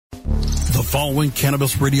The following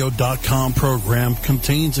CannabisRadio.com program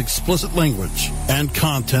contains explicit language and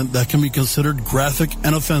content that can be considered graphic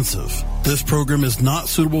and offensive. This program is not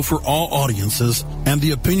suitable for all audiences, and the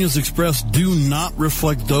opinions expressed do not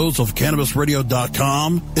reflect those of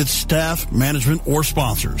CannabisRadio.com, its staff, management, or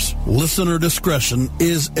sponsors. Listener discretion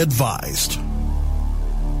is advised.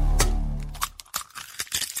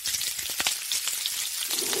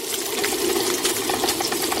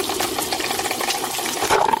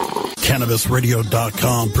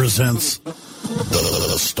 CannabisRadio.com presents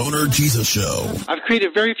The Stoner Jesus Show. I've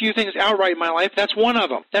created very few things outright in my life. That's one of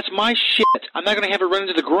them. That's my shit. I'm not going to have it run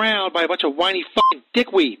into the ground by a bunch of whiny fucking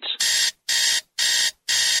dickweeds.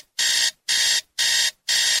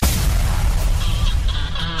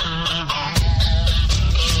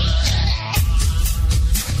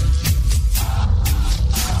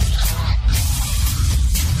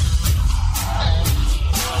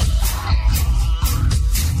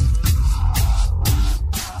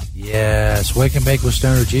 Yes, Wake and Bake with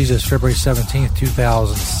Stoner Jesus, February 17th,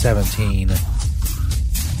 2017. It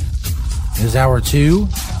is hour 2.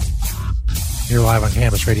 You're live on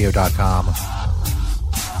CannabisRadio.com.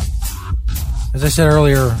 As I said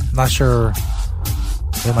earlier, I'm not sure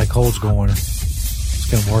where my cold's going. It's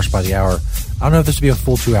getting worse by the hour. I don't know if this will be a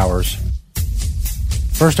full 2 hours.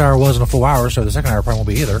 First hour wasn't a full hour, so the second hour probably won't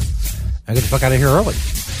be either. I get the fuck out of here early.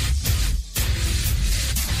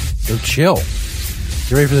 Go chill.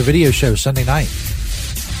 Get ready for the video show Sunday night.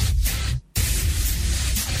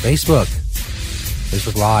 Facebook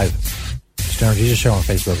Live. Stoner Jesus Show on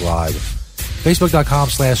Facebook Live.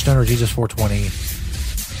 Facebook.com/Stoner Jesus 420.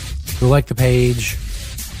 Go like the page,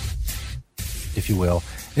 if you will.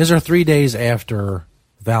 These are 3 days after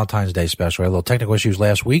Valentine's Day special. I had a little technical issues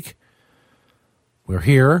last week. We're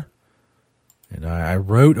here, and I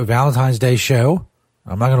wrote a Valentine's Day show.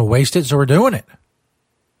 I'm not going to waste it, so we're doing it.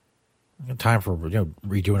 Time for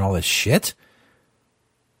redoing all this shit.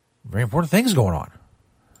 Very important things going on.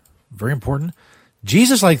 Very important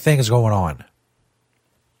Jesus-like things going on.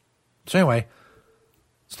 So anyway,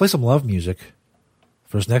 let's play some love music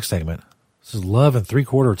for this next segment. This is love in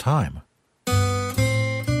 3/4 time. I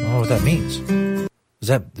don't know what that means.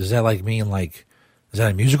 Does that like mean like, is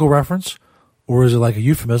that a musical reference, or is it like a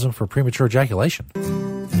euphemism for premature ejaculation?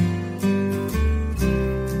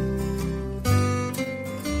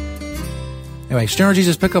 Anyway, Stoner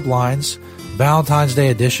Jesus pickup lines, Valentine's Day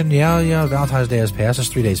edition. Yeah, Valentine's Day has passed. It's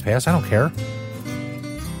 3 days past. I don't care.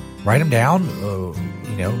 Write them down,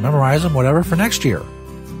 memorize them, whatever, for next year.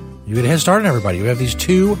 You get a head start on everybody. We have these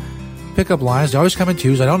 2 pickup lines. They always come in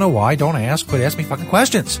 2s. I don't know why. Don't ask. Quit asking me fucking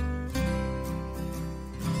questions.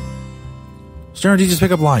 Stoner Jesus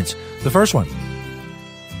pickup lines. The first one.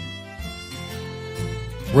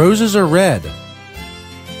 Roses are red.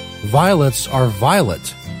 Violets are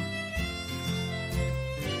violet.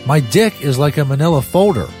 My dick is like a manila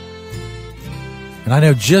folder, and I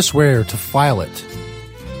know just where to file it.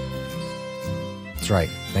 That's right.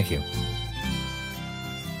 Thank you.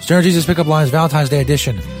 Stoner Jesus Pickup Lines Valentine's Day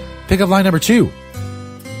Edition. Pickup line number 2.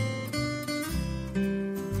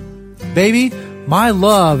 Baby, my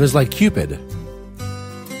love is like Cupid.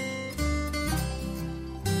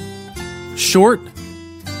 Short,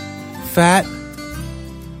 fat,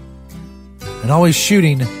 and always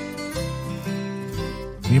shooting.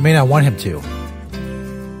 You may not want him to.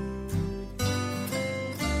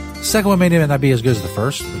 Second one may not be as good as the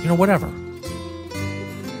first, but whatever.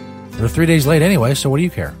 They're 3 days late anyway, so what do you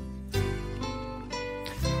care?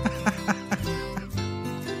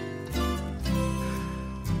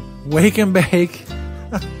 Wake and Bake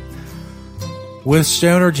with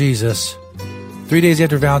Stoner Jesus. 3 days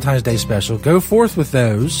after Valentine's Day special. Go forth with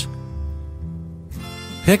those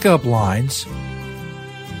pickup lines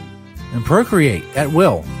and procreate at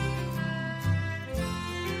will.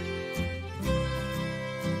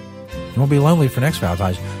 You won't be lonely for next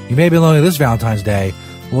Valentine's. You may be lonely this Valentine's Day.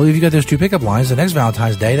 Well, if you got those 2 pickup lines, the next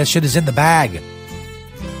Valentine's Day, that shit is in the bag.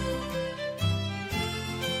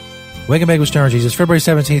 Wake and Bake with Stoner Jesus, February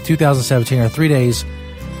 17th, 2017, are 3 days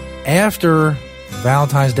after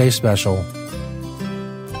Valentine's Day special.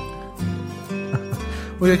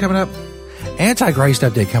 What do we got coming up? Antichrist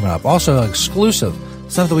update coming up. Also exclusive.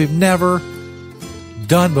 Something we've never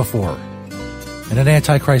done before. And an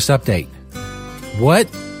Antichrist update. What?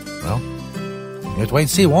 Well, you have to wait and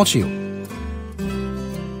see, won't you?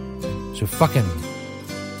 So fucking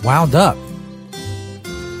wound up.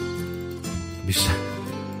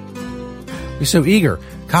 Be so eager.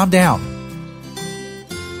 Calm down.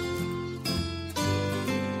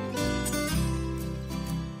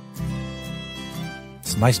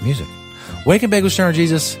 It's nice music. Wake and Bake with Stoner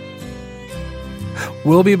Jesus.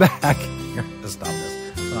 We'll be back Here, let's stop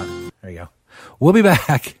this. Hold on. There you go. We'll be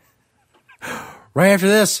back right after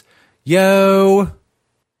this. Yo.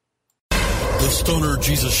 The Stoner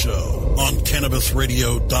Jesus Show on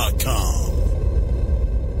CannabisRadio.com.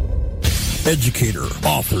 Educator,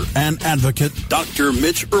 author, and advocate Dr.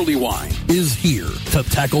 Mitch Earlywine is here to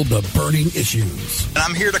tackle the burning issues. And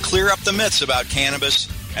I'm here to clear up the myths about cannabis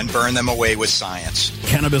and burn them away with science.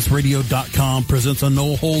 CannabisRadio.com presents a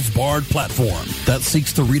no-holds-barred platform that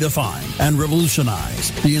seeks to redefine and revolutionize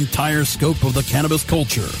the entire scope of the cannabis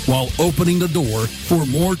culture while opening the door for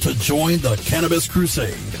more to join the cannabis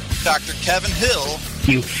crusade. Dr. Kevin Hill.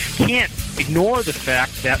 You can't ignore the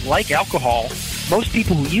fact that, like alcohol, most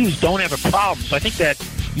people who use don't have a problem. So I think that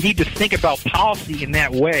you need to think about policy in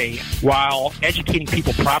that way while educating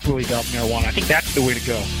people properly about marijuana. I think that's the way to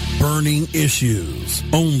go. Burning issues,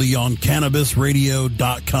 only on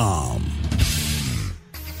CannabisRadio.com.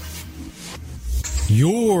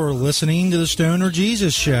 You're listening to the Stoner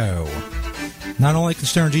Jesus Show. Not only can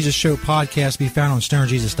Stoner Jesus Show podcast be found on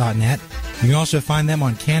stonerjesus.net, you can also find them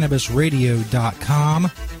on CannabisRadio.com.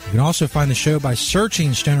 You can also find the show by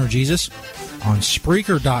searching Stoner Jesus on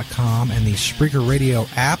Spreaker.com and the Spreaker Radio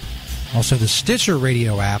app, also the Stitcher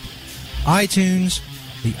Radio app, iTunes,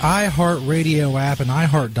 the iHeartRadio app, and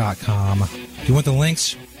iHeart.com. If you want the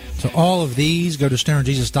links to all of these, go to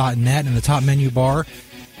stonerjesus.net. In the top menu bar,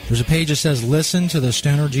 there's a page that says Listen to the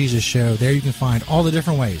Stoner Jesus Show. There you can find all the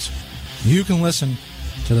different ways you can listen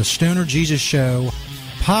to the Stoner Jesus Show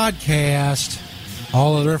podcast.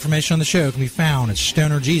 All other information on the show can be found at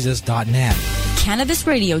stonerjesus.net.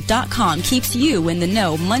 CannabisRadio.com keeps you in the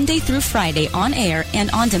know Monday through Friday on air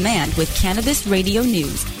and on demand with Cannabis Radio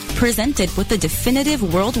News. Presented with the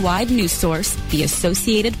definitive worldwide news source, the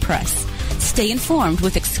Associated Press. Stay informed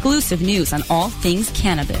with exclusive news on all things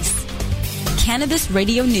cannabis. Cannabis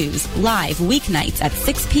Radio News, live weeknights at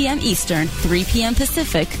 6 p.m. Eastern, 3 p.m.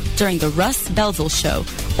 Pacific, during the Russ Belville Show,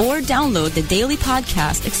 or download the daily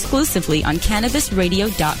podcast exclusively on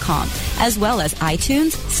CannabisRadio.com, as well as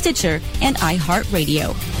iTunes, Stitcher, and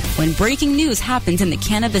iHeartRadio. When breaking news happens in the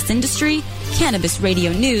cannabis industry, Cannabis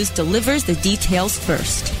Radio News delivers the details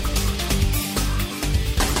first.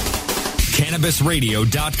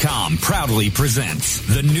 CannabisRadio.com proudly presents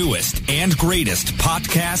the newest and greatest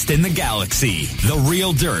podcast in the galaxy, The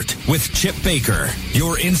Real Dirt with Chip Baker,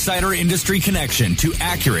 your insider industry connection to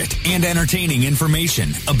accurate and entertaining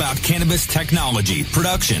information about cannabis technology,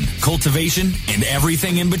 production, cultivation, and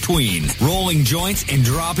everything in between. Rolling joints and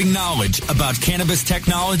dropping knowledge about cannabis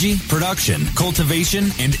technology, production, cultivation,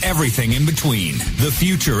 and everything in between. The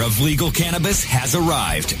future of legal cannabis has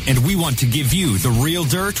arrived, and we want to give you The Real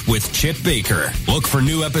Dirt with Chip Baker. Look for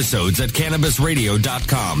new episodes at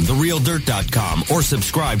CannabisRadio.com, TheRealDirt.com, or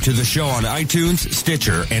subscribe to the show on iTunes,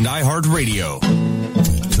 Stitcher, and iHeartRadio.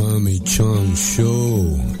 Tommy Chong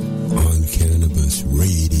Show on Cannabis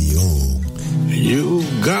Radio. You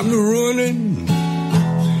got me running,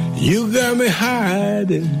 you got me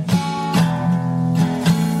hiding.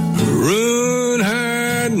 Run,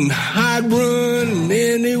 hide, and hide, run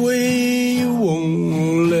any way you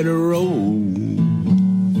want, let it roll.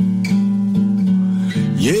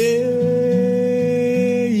 Yeah,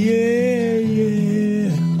 yeah,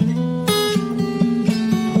 yeah.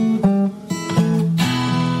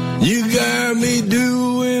 You got me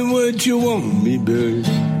doing what you want me, baby.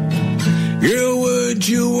 Girl, what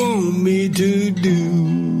you want me to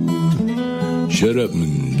do. Shut up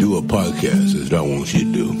and do a podcast is what I want you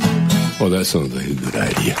to do. Oh, that sounds like a good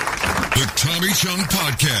idea. The Tommy Chung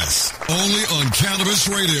Podcast, only on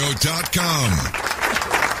CannabisRadio.com.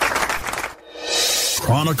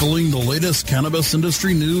 Chronicling the latest cannabis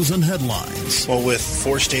industry news and headlines. Well, with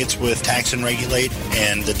 4 states with tax and regulate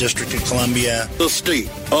and the District of Columbia. The state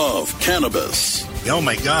of cannabis. Oh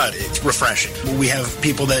my God, it's refreshing. We have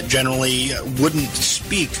people that generally wouldn't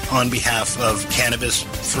speak on behalf of cannabis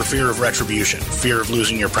for fear of retribution, fear of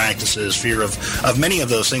losing your practices, fear of many of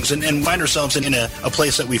those things, and find ourselves in a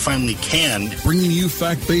place that we finally can. Bringing you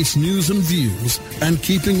fact-based news and views and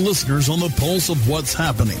keeping listeners on the pulse of what's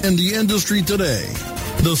happening in the industry today.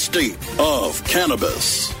 The state of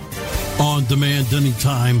cannabis. On demand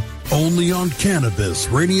anytime, only on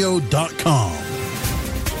CannabisRadio.com.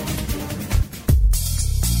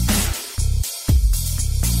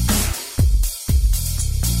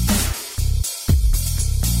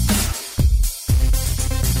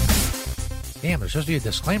 Damn, there's supposed to be a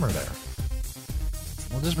disclaimer there.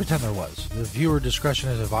 Well, just pretend there was. The viewer discretion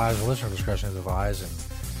is advised, the listener discretion is advised, and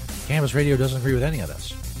Cannabis Radio doesn't agree with any of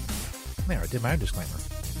this. There, I did my own disclaimer.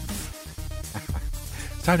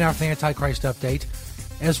 Time now for the Antichrist update.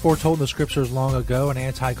 As foretold in the scriptures long ago, an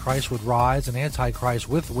Antichrist would rise, an Antichrist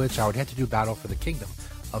with which I would have to do battle for the kingdom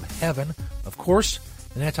of heaven. Of course,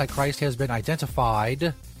 an Antichrist has been identified.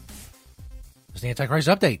 It's the Antichrist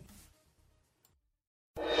update.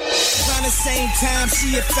 Around the same time,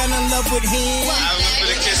 she fell in love with him. I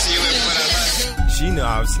remember the kissing you and whatever. She knew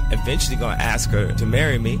I was eventually going to ask her to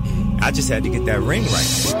marry me. I just had to get that ring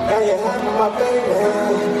right.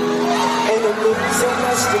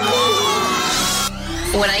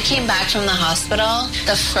 When I came back from the hospital,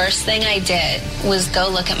 the first thing I did was go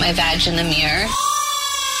look at my vag in the mirror.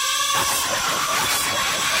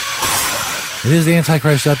 It is the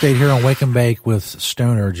Antichrist update here on Wake and Bake with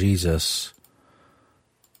Stoner Jesus.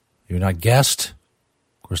 You're not guessed.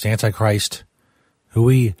 Of course, the Antichrist, who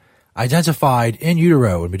we identified in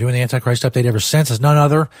utero and been doing the Antichrist update ever since, is none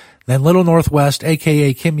other than Little Northwest,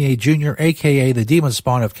 a.k.a. Kim Ye Jr., a.k.a. the demon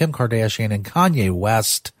spawn of Kim Kardashian and Kanye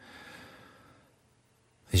West.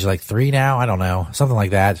 He's like 3 now? I don't know. Something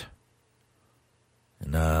like that.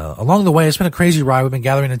 And along the way, it's been a crazy ride. We've been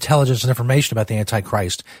gathering intelligence and information about the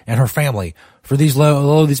Antichrist and her family for these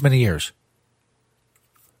many years.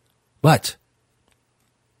 But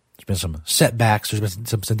there's been some setbacks. There's been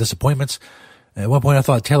some disappointments. At one point, I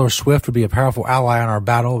thought Taylor Swift would be a powerful ally in our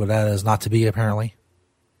battle, but that is not to be, apparently.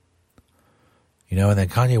 You know, and then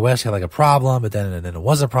Kanye West had like a problem, but then it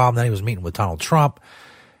wasn't a problem. Then he was meeting with Donald Trump.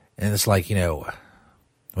 And it's like, you know,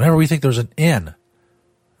 whenever we think there's an in,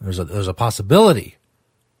 there's a possibility,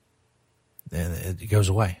 and it goes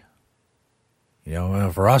away. You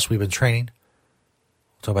know, for us, we've been training.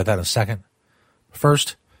 We'll talk about that in a second.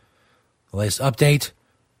 First, the latest update,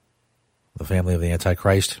 the family of the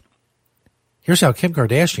Antichrist. Here's how Kim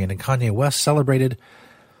Kardashian and Kanye West celebrated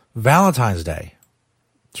Valentine's Day.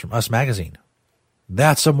 It's from Us Magazine.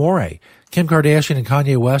 That's amore. Kim Kardashian and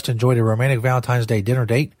Kanye West enjoyed a romantic Valentine's Day dinner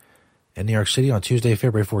date in New York City on Tuesday,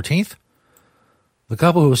 February 14th. The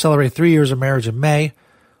couple, who will celebrate 3 years of marriage in May,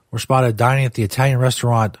 were spotted dining at the Italian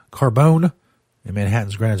restaurant Carbone in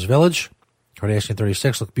Manhattan's Greenwich Village. Kardashian,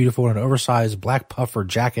 36, looked beautiful in an oversized black puffer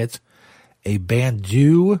jacket, a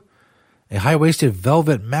bandeau, a high-waisted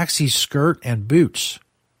velvet maxi skirt, and boots.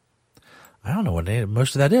 I don't know what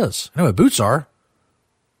most of that is. I know what boots are.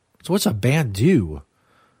 So what's a bandeau?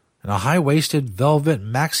 And a high-waisted velvet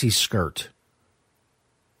maxi skirt.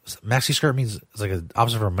 Maxi skirt means it's like an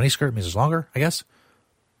opposite for a mini skirt. It means it's longer, I guess.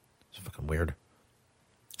 It's fucking weird.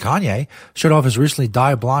 Kanye showed off his recently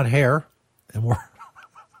dyed blonde hair and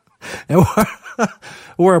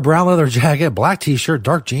wore a brown leather jacket, black t-shirt,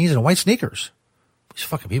 dark jeans, and white sneakers. These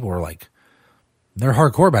fucking people are like, they're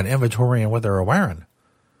hardcore about inventorying what they're wearing.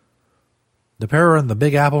 The pair are in the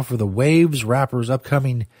Big Apple for the Waves rapper's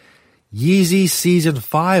upcoming Yeezy Season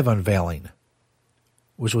 5 unveiling,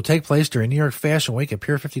 which will take place during New York Fashion Week at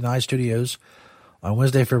Pier 59 Studios on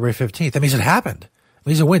Wednesday, February 15th. That means it happened. It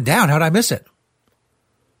means it went down. How'd I miss it?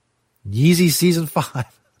 Yeezy Season 5.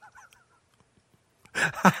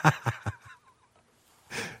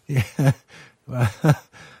 Yeah.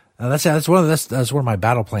 That's one of my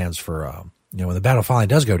battle plans for, when the battle finally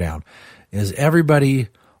does go down, is everybody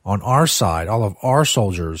on our side, all of our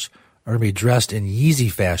soldiers, are going to be dressed in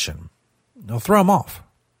Yeezy fashion. They'll throw them off.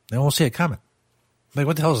 They won't see it coming. Like,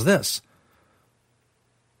 what the hell is this?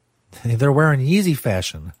 They're wearing Yeezy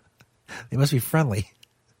fashion. They must be friendly.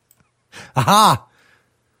 Aha!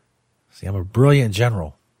 See, I'm a brilliant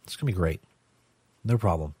general. It's going to be great. No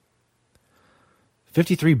problem.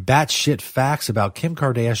 53 batshit facts about Kim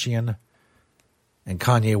Kardashian and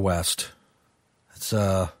Kanye West. That's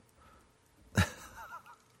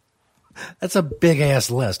a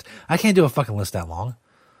big-ass list. I can't do a fucking list that long.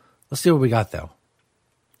 Let's see what we got, though.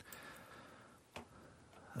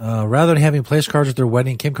 Rather than having place cards at their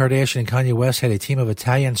wedding, Kim Kardashian and Kanye West had a team of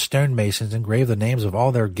Italian stonemasons engrave the names of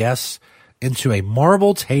all their guests into a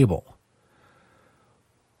marble table.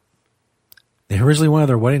 They originally wanted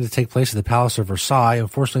their wedding to take place at the Palace of Versailles.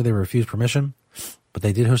 Unfortunately, they refused permission, but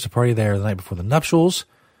they did host a party there the night before the nuptials.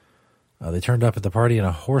 They turned up at the party in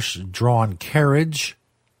a horse-drawn carriage.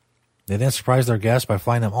 They then surprised their guests by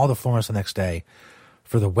flying them all to Florence the next day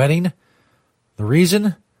for the wedding. The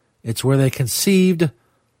reason? It's where they conceived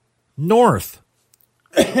North.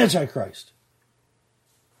 Antichrist.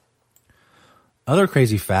 Other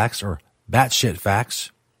crazy facts, or batshit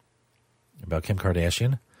facts, about Kim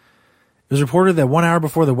Kardashian. It was reported that 1 hour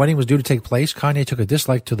before the wedding was due to take place, Kanye took a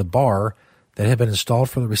dislike to the bar that had been installed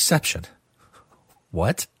for the reception.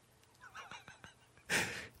 What?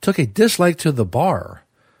 Took a dislike to the bar.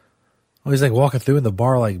 Oh, he's like walking through and the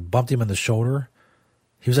bar like bumped him in the shoulder.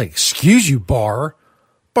 He was like, "Excuse you, bar."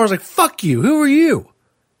 Bar's like, "Fuck you. Who are you?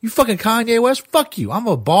 You fucking Kanye West? Fuck you. I'm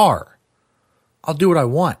a bar." I'll do what I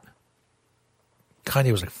want.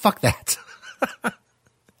 Kanye was like, fuck that.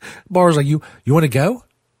 Bar was like, you want to go?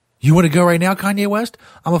 You want to go right now, Kanye West?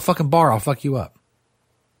 I'm a fucking bar. I'll fuck you up.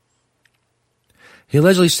 He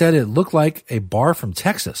allegedly said it looked like a bar from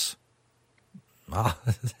Texas.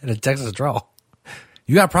 In a Texas drawl.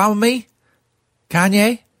 You got a problem with me,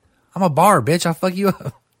 Kanye? I'm a bar, bitch. I'll fuck you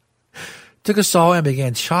up. Took a saw and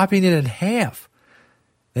began chopping it in half.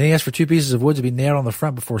 Then he asked for 2 pieces of wood to be nailed on the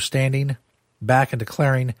front before standing back and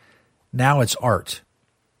declaring, now it's art.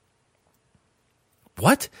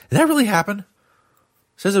 What? Did that really happen? It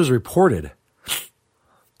says it was reported.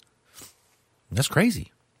 That's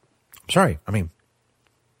crazy. Sorry. I mean,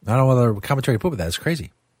 I don't know what other commentary to put with that. It's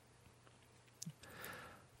crazy.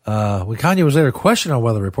 When Kanye was later questioned on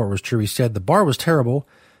whether the report was true, he said, the bar was terrible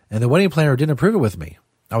and the wedding planner didn't approve it with me.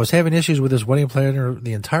 I was having issues with this wedding planner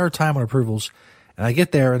the entire time on approvals, and I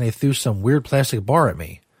get there and they threw some weird plastic bar at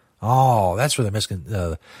me. Oh, that's where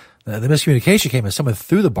the miscommunication came in. Someone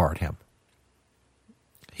threw the bar at him.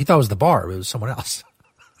 He thought it was the bar, but it was someone else.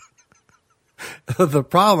 The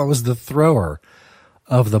problem was the thrower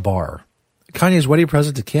of the bar. Kanye's wedding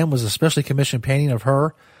present to Kim was a specially commissioned painting of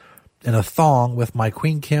her in a thong with My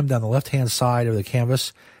Queen Kim down the left-hand side of the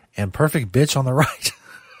canvas and Perfect Bitch on the right.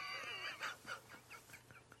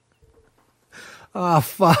 Oh,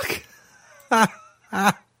 fuck.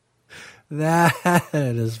 That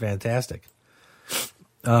is fantastic.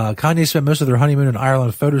 Kanye spent most of their honeymoon in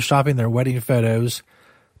Ireland photoshopping their wedding photos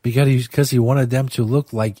because he wanted them to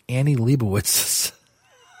look like Annie Leibovitz's.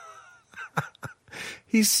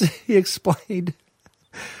 He explained,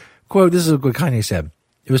 quote, this is what Kanye said.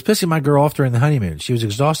 It was pissing my girl off during the honeymoon. She was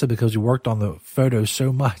exhausted because we worked on the photo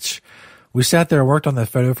so much. We sat there and worked on that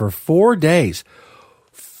photo for 4 days.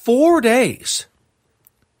 4 days.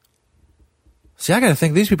 See, I got to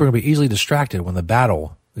think these people are going to be easily distracted when the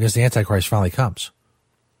battle against the Antichrist finally comes.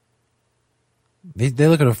 They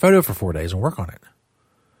look at a photo for 4 days and work on it.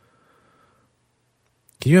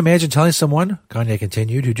 Can you imagine telling someone, Kanye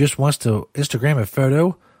continued, who just wants to Instagram a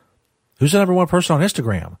photo, who's the number one person on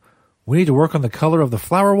Instagram? We need to work on the color of the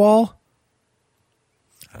flower wall?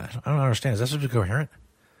 I don't understand. Is that supposed to be coherent?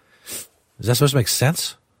 Is that supposed to make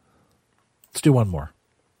sense? Let's do one more.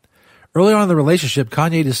 Early on in the relationship,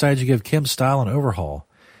 Kanye decided to give Kim's style an overhaul.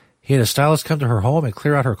 He had a stylist come to her home and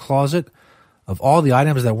clear out her closet of all the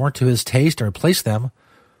items that weren't to his taste and replace them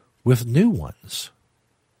with new ones.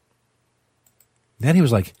 Then he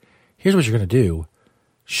was like, here's what you're going to do.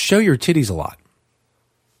 Show your titties a lot.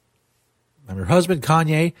 I'm your husband,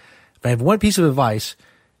 Kanye. If I have one piece of advice,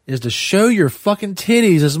 is to show your fucking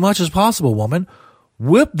titties as much as possible, woman.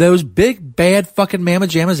 Whip those big, bad fucking mamma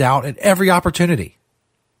jammas out at every opportunity.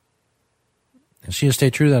 And she has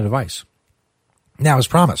stayed true to that advice. Now, as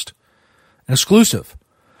promised, an exclusive.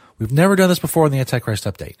 We've never done this before in the Antichrist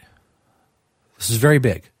update. This is very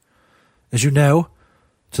big. As you know,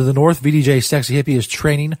 to the north, VDJ Sexy Hippie is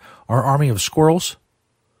training our army of squirrels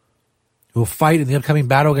who will fight in the upcoming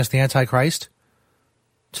battle against the Antichrist.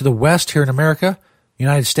 To the west, here in America,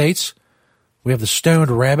 United States, we have the stoned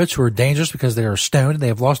rabbits who are dangerous because they are stoned and they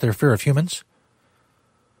have lost their fear of humans.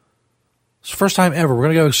 It's the first time ever. We're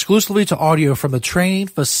going to go exclusively to audio from the training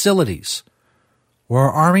facilities where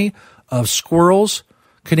our army of squirrels,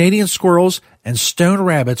 Canadian squirrels, and stoned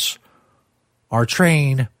rabbits are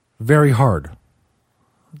trained very hard.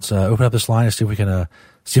 Let's open up this line and see if we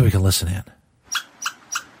can listen in.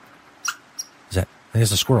 Is that? I think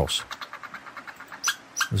it's the squirrels.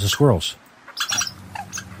 There's the squirrels.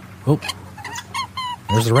 Oh,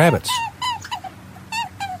 there's the rabbits.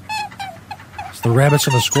 It's the rabbits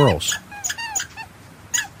and the squirrels.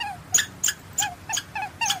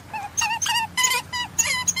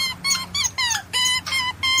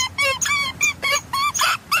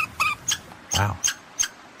 Wow.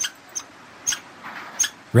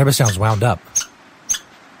 Rabbit sounds wound up.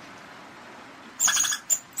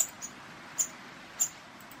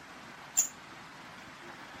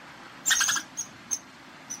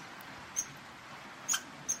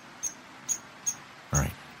 All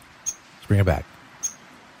right. Let's bring it back.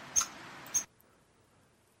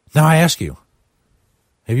 Now I ask you,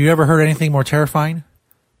 have you ever heard anything more terrifying?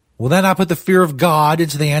 Will that not put the fear of God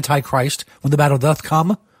into the Antichrist when the battle doth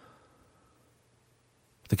come?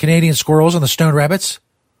 The Canadian squirrels and the stoned rabbits?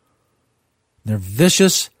 Their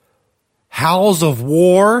vicious howls of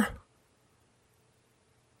war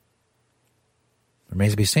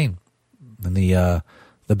remains to be seen. And the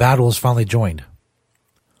battle is finally joined.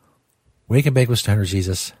 Wake and Bake with Stoner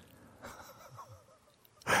Jesus.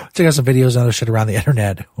 Check out some videos and other shit around the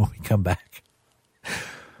internet when we come back.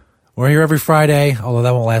 We're here every Friday, although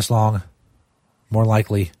that won't last long. More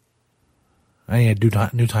likely. I need a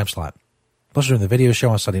new time slot. Plus, we're doing the video show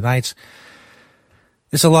on Sunday nights.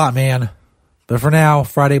 It's a lot, man. But for now,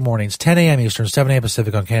 Friday mornings, 10 a.m. Eastern, 7 a.m.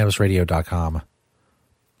 Pacific on CannabisRadio.com.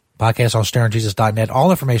 Podcast on stonerjesus.net.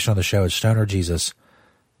 All information on the show is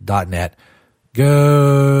stonerjesus.net.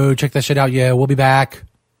 Go check that shit out. Yeah, we'll be back.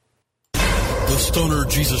 The Stoner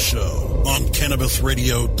Jesus Show on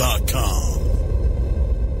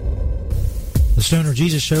CannabisRadio.com. The Stoner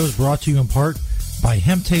Jesus Show is brought to you in part by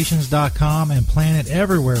Hemptations.com and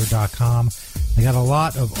PlanetEverywhere.com. They got a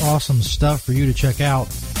lot of awesome stuff for you to check out.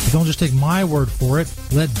 But don't just take my word for it.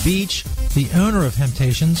 Let Beach, the owner of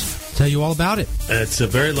Hemptations, tell you all about it. It's a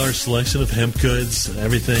very large selection of hemp goods,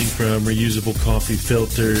 everything from reusable coffee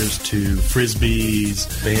filters to frisbees,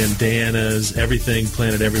 bandanas, everything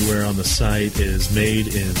Planet Everywhere on the site is made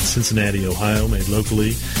in Cincinnati, Ohio, made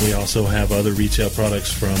locally. We also have other retail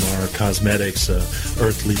products from our cosmetics,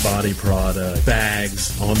 Earthly Body product,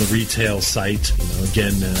 bags on the retail site.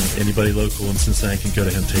 Again, anybody local in Cincinnati can go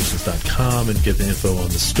to Hemptations.com and get the info on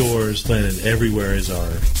the stores. Planet Everywhere is our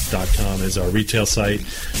 .com is our retail site.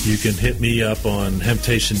 You can hit me up on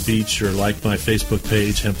Hemptation Beach or like my Facebook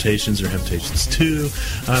page, Hemptations or Hemptations 2.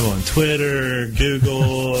 I'm on Twitter,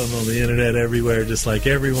 Google, I'm on the internet everywhere, just like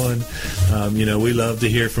everyone. We love to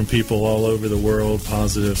hear from people all over the world,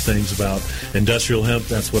 positive things about industrial hemp.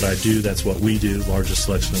 That's what I do. That's what we do. Largest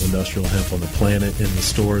selection of industrial hemp on the planet in the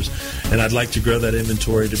stores. And I'd like to grow that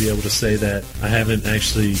inventory to be able to say that I haven't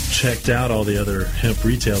actually checked out all the other hemp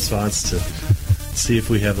retail spots to see if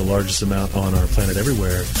we have the largest amount on our Planet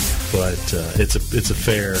Everywhere, but it's a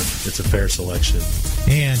fair selection.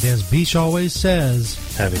 And as Beach always says,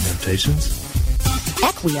 having temptations.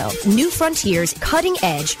 Equio, New Frontier's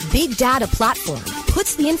cutting-edge big data platform,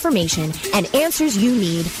 puts the information and answers you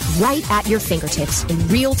need right at your fingertips in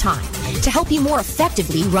real time to help you more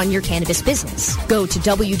effectively run your cannabis business. Go to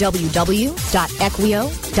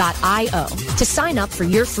www.equio.io to sign up for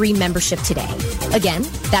your free membership today. Again,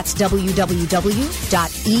 that's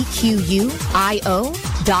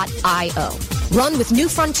www.equio.io. Run with New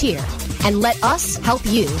Frontier and let us help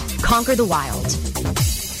you conquer the wild.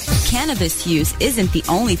 Cannabis use isn't the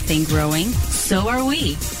only thing growing, so are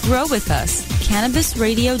we. Grow with us.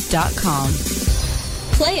 CannabisRadio.com.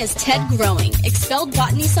 Play as Ted Growing, expelled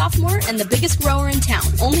botany sophomore and the biggest grower in town,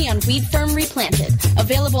 only on Weed Firm Replanted.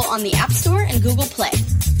 Available on the App Store and Google Play.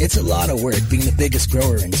 It's a lot of work being the biggest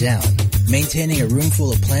grower in town. Maintaining a room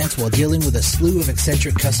full of plants while dealing with a slew of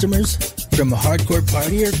eccentric customers? From a hardcore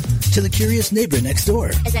partier to the curious neighbor next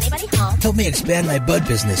door. Is anybody home? Help me expand my bud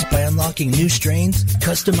business by unlocking new strains,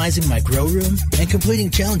 customizing my grow room, and completing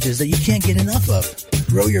challenges that you can't get enough of.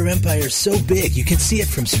 Grow your empire so big you can see it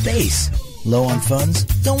from space. Low on funds?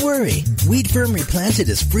 Don't worry. Weed Firm Replanted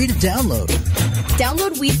is free to download.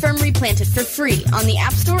 Download Weed Firm Replanted for free on the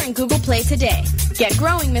App Store and Google Play today. Get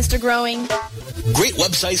growing, Mr. Growing. Great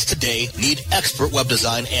websites today need expert web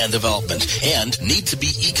design and development and need to be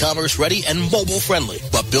e-commerce ready and mobile friendly.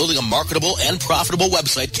 But building a marketable and profitable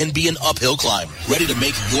website can be an uphill climb. Ready to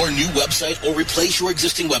make your new website or replace your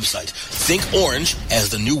existing website? Think Orange as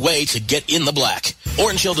the new way to get in the black.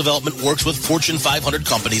 Orange Hill Development works with Fortune 500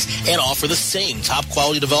 companies and offer the same top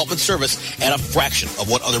quality development service at a fraction of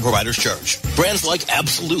what other providers charge. Brands like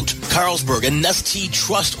Absolute, Carlsberg, and Nestea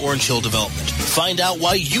trust Orange Hill Development. Find out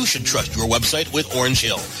why you should trust your website with Orange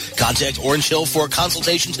Hill. Contact Orange Hill for a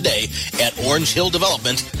consultation today at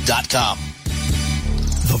orangehilldevelopment.com.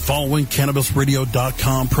 The following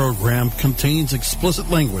CannabisRadio.com program contains explicit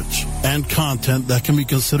language and content that can be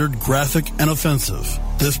considered graphic and offensive.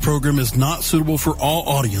 This program is not suitable for all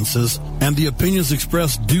audiences, and the opinions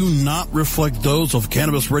expressed do not reflect those of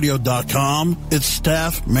CannabisRadio.com, its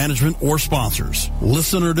staff, management, or sponsors.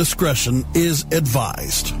 Listener discretion is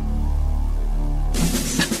advised.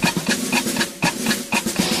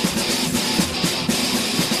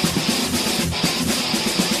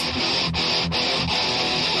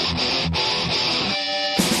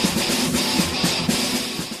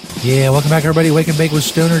 Yeah, welcome back, everybody. Wake and Bake with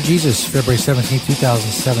Stoner Jesus, February 17th,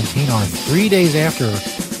 2017, on 3 days after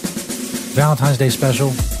Valentine's Day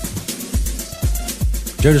special.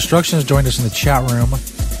 Joe Destruction has joined us in the chat room.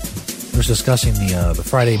 We're discussing the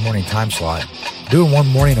Friday morning time slot. Doing one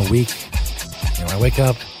morning a week. I wake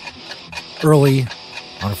up early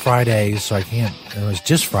on Fridays, so I can't. It was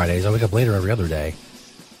just Fridays. I wake up later every other day,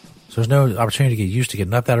 so there's no opportunity to get used to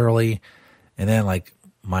getting up that early. And then,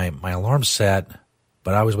 my alarm's set.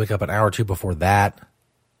 But I always wake up an hour or two before that.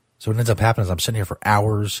 So what ends up happening is I'm sitting here for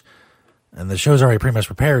hours, and the show's already pretty much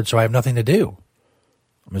prepared, so I have nothing to do.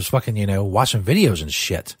 I'm just fucking, watching videos and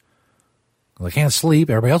shit. I can't sleep.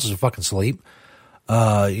 Everybody else is fucking asleep.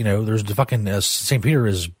 There's the fucking St. Peter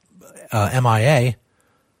is MIA.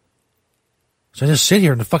 So I just sit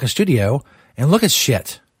here in the fucking studio and look at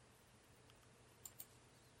shit.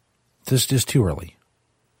 This is just too early.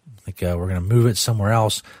 I think we're going to move it somewhere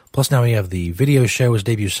else. Plus now we have the video show is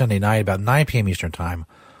debut Sunday night about 9 p.m. Eastern time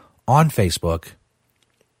on Facebook.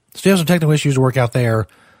 Still have some technical issues to work out there,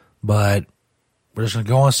 but we're just going to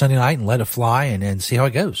go on Sunday night and let it fly and see how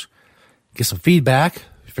it goes. Get some feedback,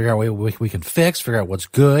 figure out what we can fix, figure out what's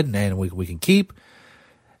good and we can keep,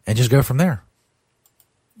 and just go from there.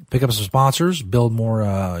 Pick up some sponsors, build more,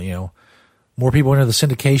 more people into the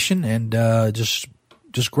syndication, and just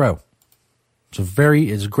grow. It's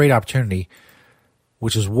a great opportunity,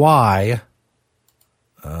 which is why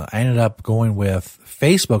I ended up going with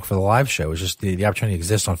Facebook for the live show. It's just the opportunity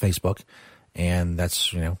exists on Facebook, and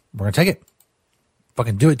that's, we're going to take it.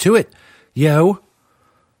 Fucking do it to it. Yo.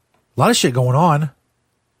 A lot of shit going on.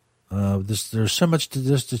 There's so much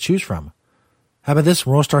to choose from. How about this?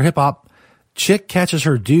 World Star Hip Hop. Chick catches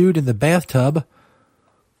her dude in the bathtub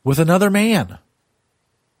with another man.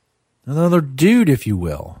 Another dude, if you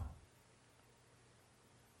will.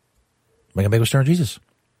 Make a big with Stern Jesus.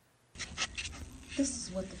 This is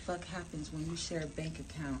what the fuck happens when you share a bank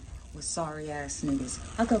account with sorry ass niggas.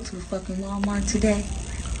 I go to a fucking Walmart today.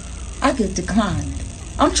 I get declined.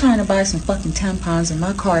 I'm trying to buy some fucking tampons and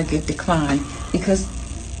my card get declined because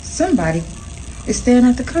somebody is staring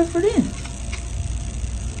at the Comfort Inn.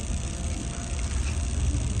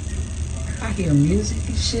 I hear music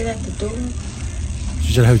and shit at the door.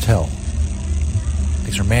 She's at a hotel.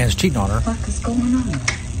 Thinks her man's cheating on her. What the fuck is going on?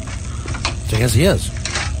 So I guess he is.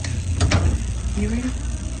 You ready?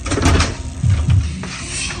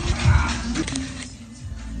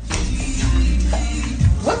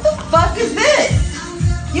 What the fuck is this?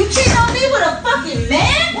 You cheating on me with a fucking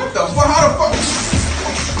man? What the fuck? How the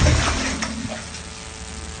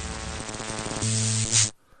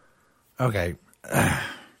fuck? Okay.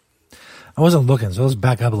 I wasn't looking, so let's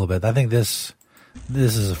back up a little bit. I think this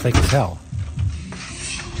is a fake as hell.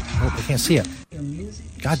 Oh, I can't see it.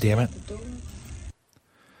 God damn it.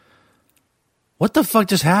 What the fuck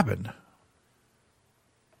just happened?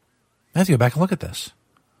 I have to go back and look at this.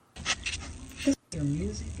 Your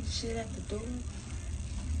music and shit at the door.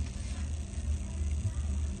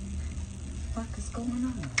 What the fuck is going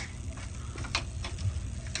on?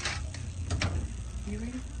 You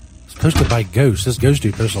ready? It's posted by Ghost. This Ghost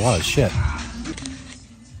dude posts a lot of shit.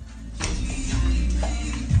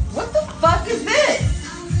 What the fuck is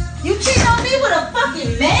this? You cheating on me with a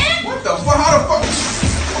fucking man? What the fuck? How the fuck?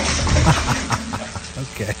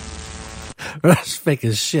 Okay. That's fake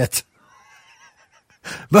as shit.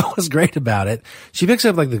 But what's great about it, she picks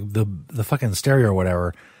up like the fucking stereo or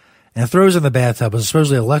whatever and throws it in the bathtub and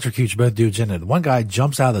supposedly electrocutes both dudes in it. One guy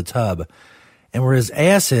jumps out of the tub, and where his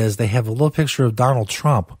ass is, they have a little picture of Donald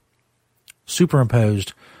Trump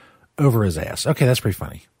superimposed over his ass. Okay, that's pretty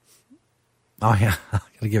funny. Oh yeah, I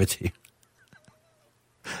gotta give it to you.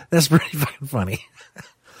 That's pretty fucking funny.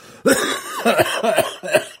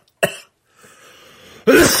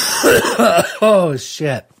 Oh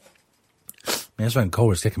shit. Man, it's fucking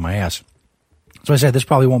cold. It's kicking my ass. So I said this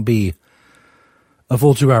probably won't be a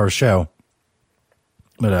full 2-hour show.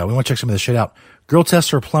 But we want to check some of this shit out. Girl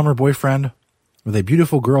tests her plumber boyfriend with a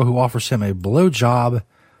beautiful girl who offers him a blowjob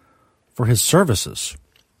for his services.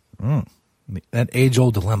 That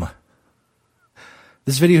age-old dilemma.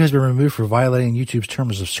 This video has been removed for violating YouTube's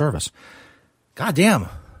terms of service. God damn.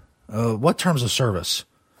 What terms of service?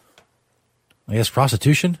 I guess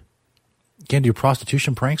prostitution? You can't do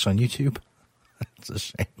prostitution pranks on YouTube? It's a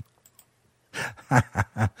shame. How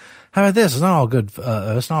about this? It's not all good.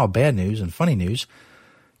 It's not all bad news and funny news.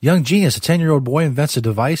 Young genius, a 10-year-old boy, invents a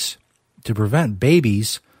device to prevent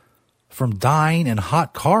babies from dying in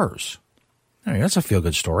hot cars. All right, that's a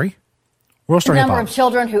feel-good story. The number of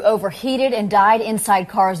children who overheated and died inside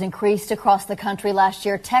cars increased across the country last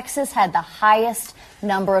year. Texas had the highest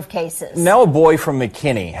number of cases. Now a boy from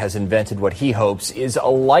McKinney has invented what he hopes is a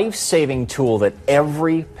life-saving tool that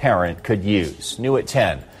every parent could use. New at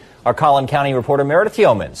 10, our Collin County reporter Meredith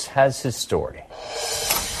Yeomans has his story.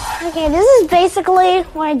 Okay, this is basically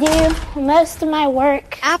what I do most of my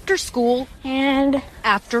work. After school and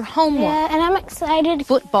after homework. Yeah, and I'm excited.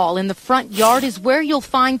 Football in the front yard is where you'll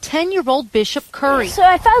find 10-year-old Bishop Curry. So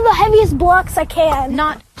I found the heaviest blocks I can.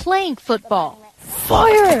 Not playing football.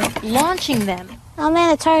 Fire! Launching them. I'm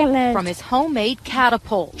in a target mode. From his homemade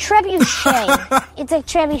catapult. Trebuchet. It's a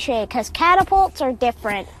trebuchet because catapults are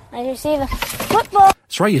different. As you see the football.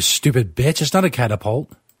 That's right, you stupid bitch. It's not a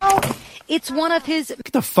catapult. It's one of his...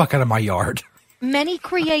 Get the fuck out of my yard. many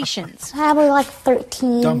creations. Probably like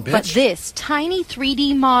 13. Dumb bitch. But this tiny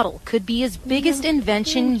 3D model could be his biggest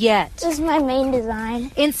invention yet. This is my main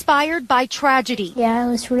design. Inspired by tragedy. Yeah, it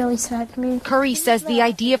was really sad for me. Curry says the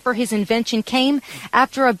idea for his invention came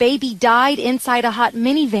after a baby died inside a hot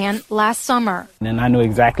minivan last summer. And I knew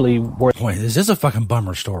exactly where... Boy, this is a fucking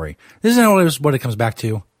bummer story. This isn't what it comes back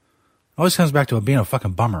to. It always comes back to it being a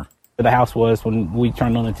fucking bummer. The house was when we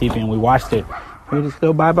turned on the TV and we watched it. We just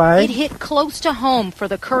go bye-bye. It hit close to home for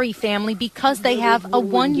the Curry family because they have a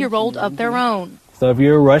 1-year-old of their own. So if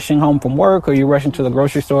you're rushing home from work or you're rushing to the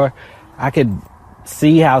grocery store, I could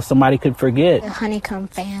see how somebody could forget. The honeycomb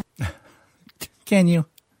fan. Can you?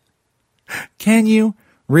 Can you?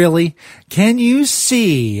 Really? Can you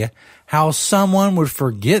see how someone would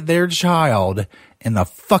forget their child in the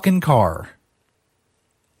fucking car?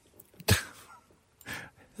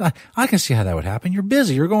 I can see how that would happen. You're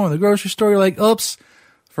busy. You're going to the grocery store. You're like, oops,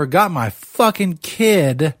 forgot my fucking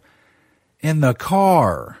kid in the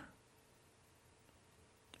car.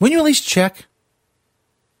 Wouldn't you at least check?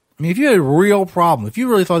 I mean, if you had a real problem, if you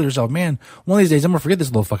really thought to yourself, man, one of these days I'm going to forget this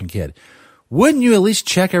little fucking kid, wouldn't you at least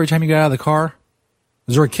check every time you got out of the car?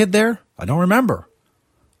 Is there a kid there? I don't remember.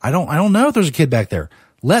 I don't know if there's a kid back there.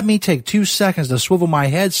 Let me take 2 seconds to swivel my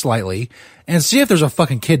head slightly and see if there's a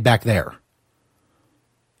fucking kid back there.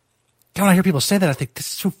 When I hear people say that, I think, this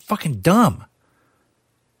is so fucking dumb.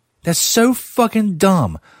 That's so fucking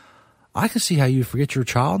dumb. I can see how you forget your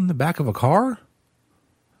child in the back of a car.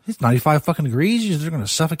 It's 95 fucking degrees. They're going to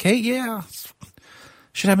suffocate. Yeah.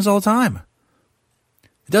 Shit happens all the time.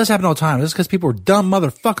 It does happen all the time. It's because people are dumb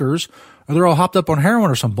motherfuckers or they're all hopped up on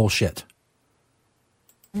heroin or some bullshit.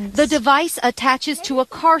 The device attaches to a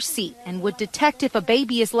car seat and would detect if a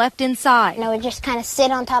baby is left inside. And it would just kind of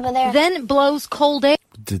sit on top of there. Then blows cold air.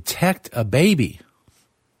 Detect a baby.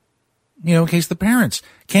 You know, in case the parents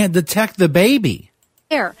can't detect the baby.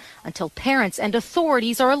 Until parents and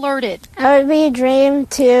authorities are alerted. It would be a dream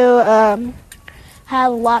to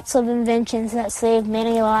have lots of inventions that save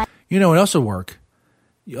many lives. You know what else would work?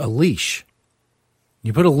 A leash.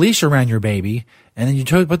 You put a leash around your baby, and then you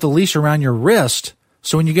put the leash around your wrist,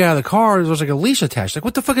 so when you get out of the car, there's like a leash attached. Like,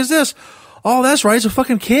 what the fuck is this? Oh, that's right, it's a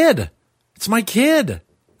fucking kid. It's my kid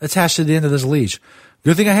attached to the end of this leash.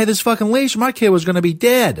 Good thing I had this fucking leash. My kid was going to be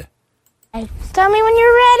dead. Tell me when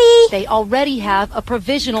you're ready. They already have a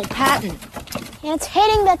provisional patent. It's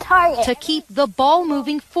hitting the target. To keep the ball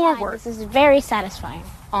moving forward. This is very satisfying.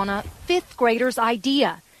 On a 5th grader's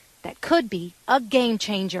idea that could be a game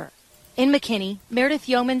changer. In McKinney, Meredith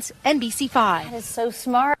Yeomans, NBC5. That is so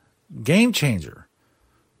smart. Game changer.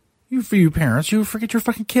 You parents, you forget your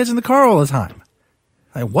fucking kids in the car all the time.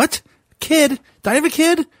 Like, what? Kid? Do I have a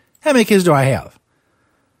kid? How many kids do I have?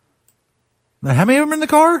 Now, how many of them are in the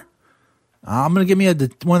car? I'm going to give me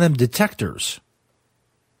one of them detectors.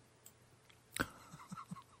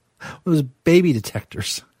 Those baby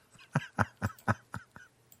detectors.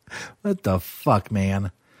 What the fuck,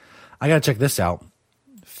 man? I got to check this out.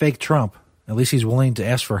 Fake Trump. At least he's willing to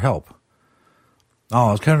ask for help.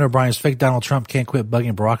 Oh, it's Conan O'Brien's fake Donald Trump can't quit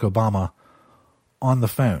bugging Barack Obama on the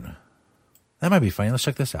phone. That might be funny. Let's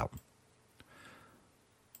check this out.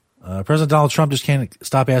 President Donald Trump just can't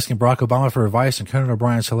stop asking Barack Obama for advice in Conan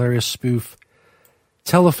O'Brien's hilarious spoof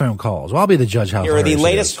telephone calls. Well, I'll be the judge how Here are the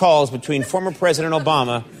latest calls between former President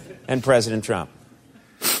Obama and President Trump.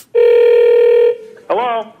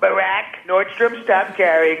 Hello, Barack. Nordstrom stopped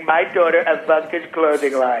carrying my daughter Ivanka's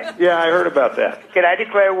clothing line. Yeah, I heard about that. Can I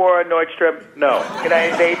declare war on Nordstrom? No. Can I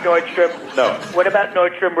invade Nordstrom? No. What about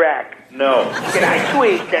Nordstrom Rack? No. Can I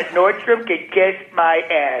tweet that Nordstrom can kiss my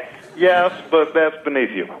ass? Yes, but that's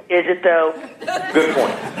beneath you. Is it though? Good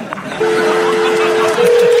point.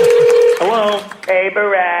 Hello? Hey,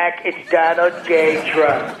 Barack, it's Donald J.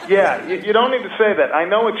 Trump. Yeah, you don't need to say that. I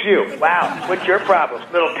know it's you. Wow, what's your problem?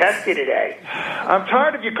 A little testy today. I'm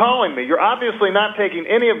tired of you calling me. You're obviously not taking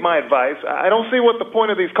any of my advice. I don't see what the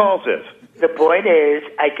point of these calls is. The point is,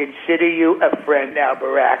 I consider you a friend now,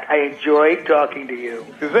 Barack. I enjoy talking to you.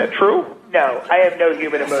 Is that true? No, I have no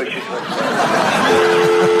human emotions whatsoever.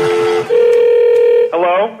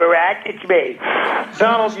 Hello? Barack, it's me.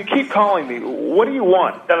 Donald, you keep calling me. What do you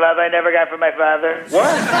want? The love I never got from my father. What?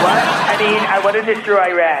 I mean, I want to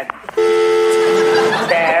destroy Iran.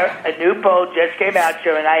 There, a new poll just came out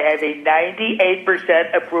showing I have a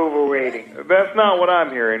 98% approval rating. That's not what I'm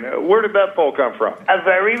hearing. Where did that poll come from? A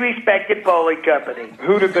very respected polling company.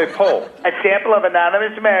 Who did they poll? A sample of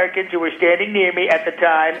anonymous Americans who were standing near me at the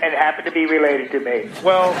time and happened to be related to me.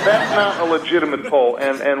 Well, that's not a legitimate poll.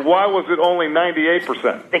 And why was it only 98%?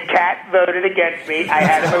 The cat voted against me. I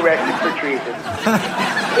had him arrested for treason.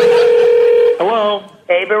 Hello?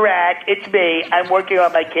 Hey, Barack, it's me. I'm working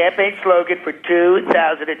on my campaign slogan for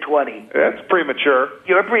 2020. That's premature.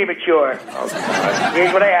 You're premature.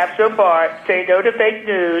 Here's what I have so far. Say no to fake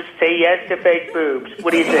news. Say yes to fake boobs.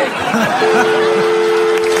 What do you think?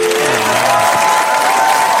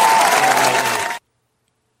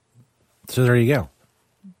 So there you go.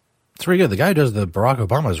 It's pretty good. The guy who does the Barack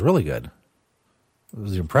Obama is really good. It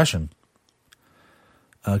was the impression.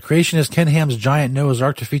 Creationist Ken Ham's giant Noah's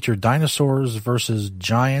Ark to feature dinosaurs versus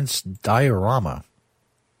giants diorama.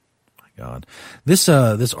 My God, this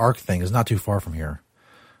Ark thing is not too far from here,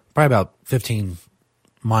 probably about 15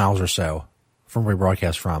 miles or so from where we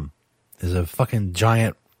broadcast from. Is a fucking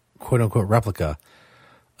giant, quote unquote, replica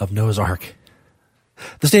of Noah's Ark.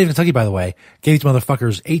 The state of Kentucky, by the way, gave these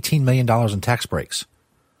motherfuckers $18 million in tax breaks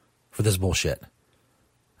for this bullshit.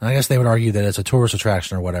 And I guess they would argue that it's a tourist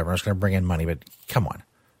attraction or whatever. It's going to bring in money, but come on.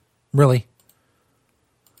 Really?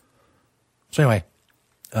 So anyway,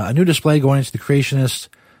 a new display going into the Creationist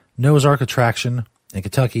Noah's Ark attraction in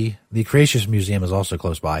Kentucky. The Creationist Museum is also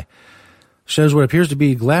close by. Shows what appears to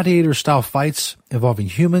be gladiator-style fights involving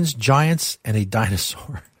humans, giants, and a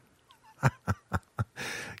dinosaur.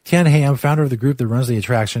 Ken Ham, founder of the group that runs the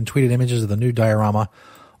attraction, tweeted images of the new diorama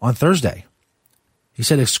on Thursday. He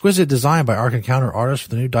said, exquisite design by Ark Encounter artists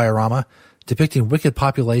for the new diorama depicting wicked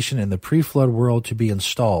population in the pre-flood world to be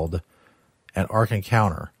installed at Ark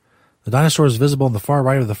Encounter. The dinosaur is visible in the far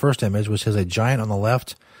right of the first image, which has a giant on the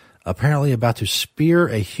left, apparently about to spear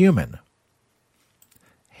a human.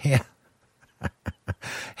 Ham,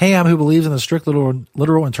 who believes in the strict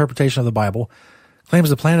literal interpretation of the Bible, claims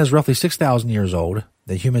the planet is roughly 6,000 years old,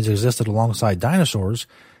 that humans existed alongside dinosaurs,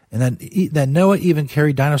 and that Noah even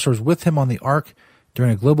carried dinosaurs with him on the Ark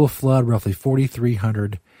during a global flood roughly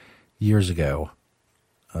 4,300 years ago.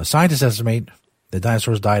 Scientists estimate that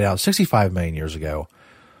dinosaurs died out 65 million years ago,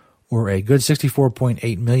 or a good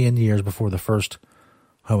 64.8 million years before the first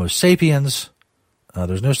Homo sapiens.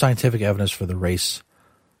 There's no scientific evidence for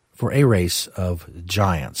a race of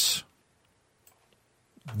giants.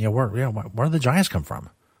 Yeah, where did the giants come from?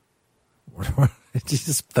 Did you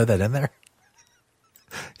just throw that in there?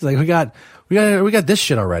 It's like we got this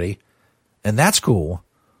shit already, and that's cool.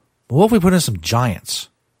 But what if we put in some giants?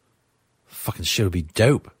 Fucking shit would be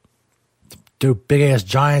dope. Dope big ass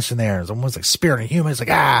giants in there. It's almost like spearing a human. It's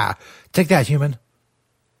like, take that, human.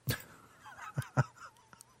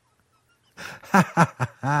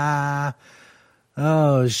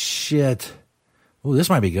 Oh shit. Oh, this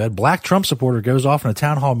might be good. Black Trump supporter goes off in a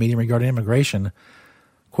town hall meeting regarding immigration.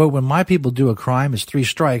 Quote, when my people do a crime, it's 3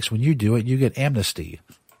 strikes. When you do it, you get amnesty.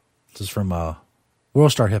 This is from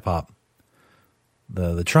World Star Hip Hop.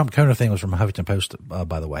 The Trump Kona thing was from Huffington Post,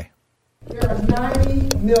 by the way. There are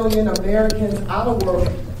 90 million Americans out of work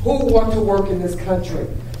who want to work in this country.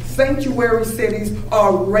 Sanctuary cities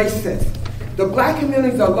are racist. The black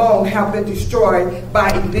communities alone have been destroyed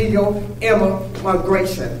by illegal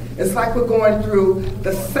immigration. It's like we're going through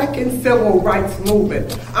the second civil rights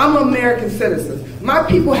movement. I'm an American citizen. My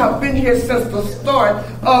people have been here since the start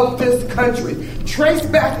of this country.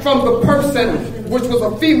 Traced back from the person, which was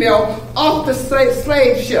a female, off the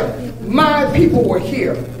slave ship. My people were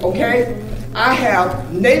here, okay? I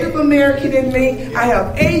have Native American in me, I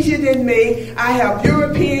have Asian in me, I have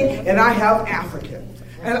European, and I have African.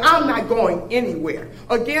 And I'm not going anywhere.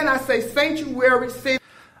 Again, I say sanctuary cities.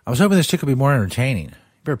 I was hoping this chick would be more entertaining. You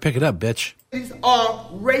better pick it up, bitch. These are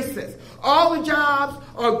racist. All the jobs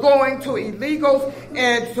are going to illegals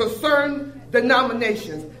and to certain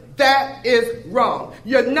denominations. That is wrong.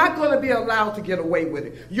 You're not going to be allowed to get away with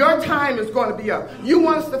it. Your time is going to be up. You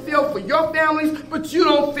want us to feel for your families, but you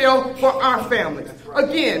don't feel for our families.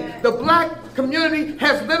 Again, the black community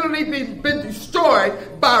has literally been destroyed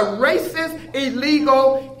by racist,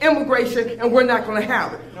 illegal immigration, and we're not going to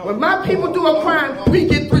have it. When my people do a crime, we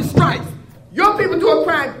get 3 strikes. Your people do a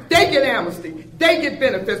crime, they get amnesty, they get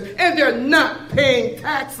benefits, and they're not paying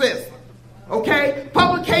taxes. Okay?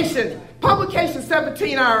 Publication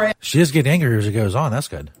 17 IRS. She is getting angrier as it goes on. That's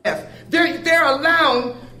good. They're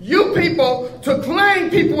allowing you people to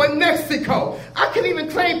claim people in Mexico. I can even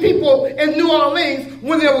claim people in New Orleans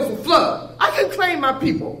when there was a flood. I can claim my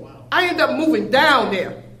people. I end up moving down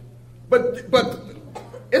there. But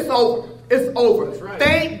it's over. It's over. Right.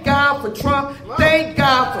 Thank God for Trump. Thank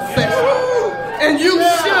God for Sessions. And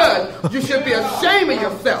you should be ashamed of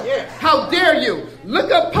yourself. How dare you?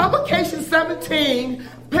 Look up Publication 17,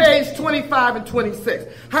 page 25 and 26.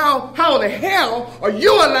 How in the hell are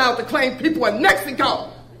you allowed to claim people in Mexico?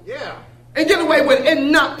 Yeah. And get away with it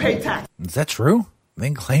and not pay taxes? Is that true? They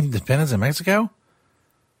can claim independence in Mexico?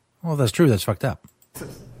 Well, if that's true, that's fucked up.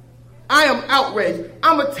 I am outraged.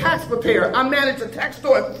 I'm a tax preparer. I manage a tax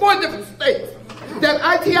store in 4 different states. That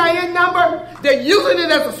ITIN number, they're using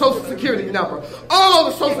it as a Social Security number. All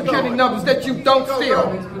of the Social Security numbers that you don't steal.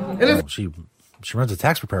 And it's She runs a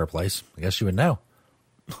tax preparer place. I guess she would know.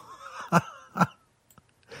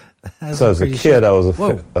 So as a kid, I was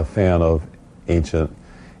a fan of ancient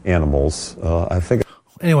animals. I think.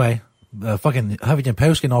 Anyway, fucking Huffington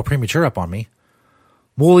Post getting all premature up on me.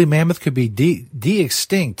 Woolly mammoth could be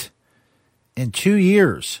de-extinct in 2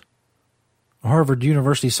 years. A Harvard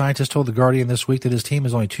University scientist told The Guardian this week that his team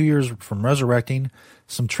is only 2 years from resurrecting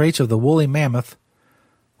some traits of the woolly mammoth,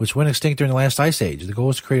 which went extinct during the last ice age. The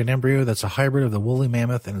goal is to create an embryo that's a hybrid of the woolly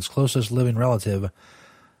mammoth and its closest living relative,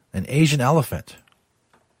 an Asian elephant.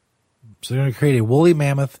 So they're going to create a woolly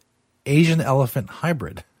mammoth Asian elephant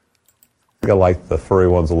hybrid. I like the furry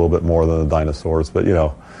ones a little bit more than the dinosaurs, but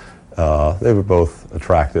they were both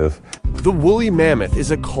attractive. The woolly mammoth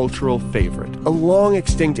is a cultural favorite, a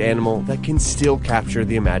long-extinct animal that can still capture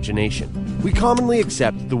the imagination. We commonly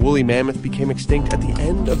accept the woolly mammoth became extinct at the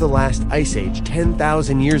end of the last ice age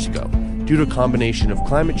 10,000 years ago due to a combination of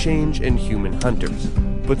climate change and human hunters.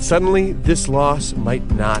 But suddenly, this loss might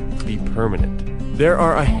not be permanent. There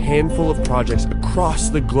are a handful of projects across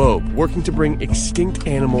the globe working to bring extinct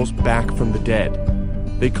animals back from the dead.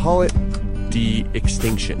 They call it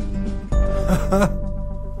de-extinction.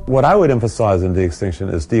 What I would emphasize in de-extinction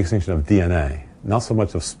is de-extinction of DNA, not so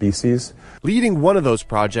much of species. Leading one of those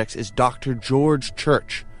projects is Dr. George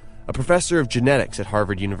Church, a professor of genetics at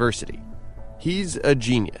Harvard University. He's a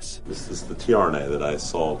genius. This is the tRNA that I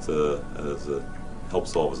helped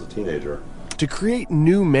solve as a teenager. To create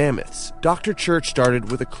new mammoths, Dr. Church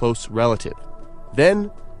started with a close relative.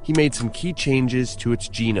 Then, he made some key changes to its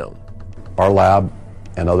genome. Our lab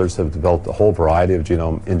and others have developed a whole variety of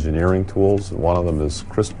genome engineering tools. One of them is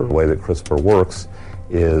CRISPR. The way that CRISPR works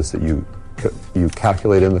is that you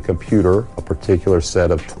calculate in the computer a particular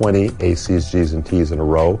set of 20 A's, G's, and T's in a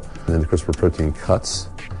row, and then the CRISPR protein cuts,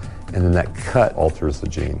 and then that cut alters the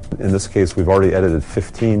gene. In this case, we've already edited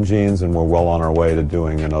 15 genes, and we're well on our way to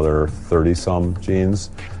doing another 30-some genes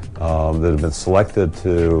that have been selected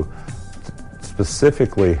to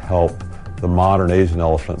specifically help the modern Asian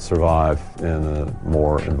elephant survive in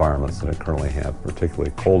more environments than it currently have, particularly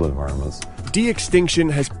cold environments. De-extinction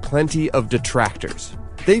has plenty of detractors.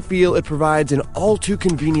 They feel it provides an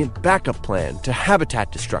all-too-convenient backup plan to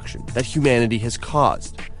habitat destruction that humanity has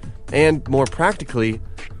caused. And more practically,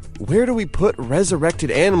 where do we put resurrected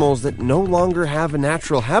animals that no longer have a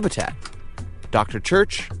natural habitat? Dr.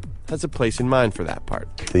 Church has a place in mind for that part.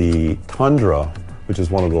 The tundra, which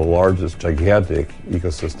is one of the largest gigantic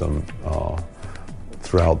ecosystem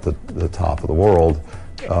throughout the top of the world,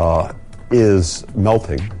 is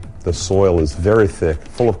melting. The soil is very thick,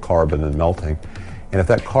 full of carbon and melting. And if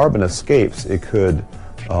that carbon escapes, it could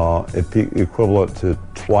be equivalent to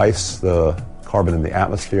twice the carbon in the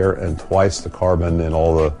atmosphere and twice the carbon in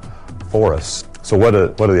all the forests. So what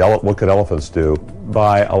could elephants do?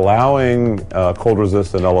 By allowing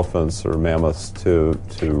cold-resistant elephants or mammoths to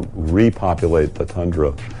repopulate the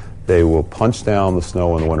tundra, they will punch down the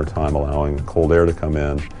snow in the wintertime, allowing cold air to come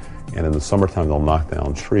in. And in the summertime, they'll knock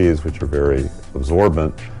down trees, which are very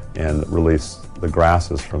absorbent, and release the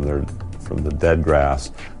grasses from the dead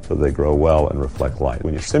grass so they grow well and reflect light.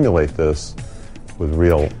 When you simulate this with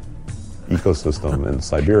real ecosystem in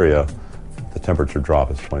Siberia, the temperature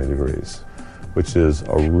drop is 20 degrees, which is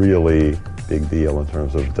a really big deal in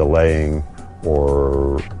terms of delaying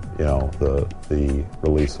or the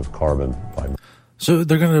release of carbon. So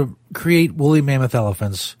they're going to create woolly mammoth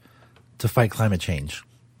elephants to fight climate change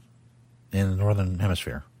in the northern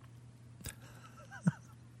hemisphere.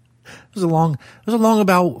 It was a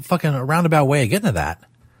roundabout way of getting to that.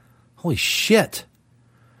 Holy shit!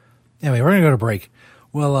 Anyway, we're gonna go to break.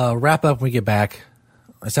 We'll wrap up when we get back.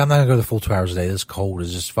 I said I'm not gonna go the full 2 hours a day. This cold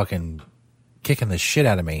is just fucking kicking the shit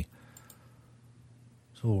out of me.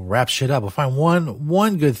 So we'll wrap shit up. We'll find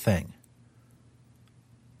one good thing.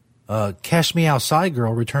 Cash Me Outside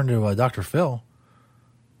Girl returned to Dr. Phil.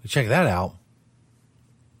 We check that out.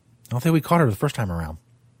 I don't think we caught her the first time around.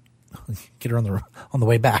 Get her on the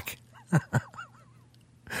way back.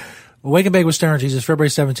 Wake and Bake with Stoner Jesus, February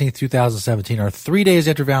 17th, 2017, or 3 days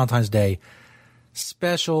after Valentine's Day.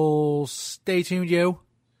 Special. Stay tuned, yo.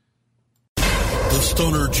 The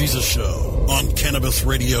Stoner Jesus Show on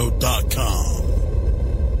CannabisRadio.com.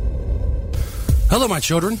 Hello, my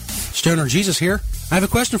children. Stoner Jesus here. I have a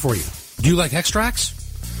question for you. Do you like extracts?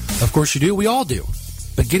 Of course you do. We all do.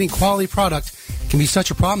 But getting quality product can be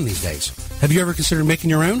such a problem these days. Have you ever considered making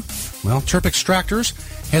your own? Well, Terp Extractors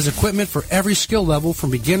has equipment for every skill level from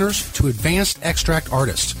beginners to advanced extract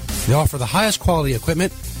artists. They offer the highest quality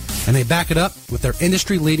equipment, and they back it up with their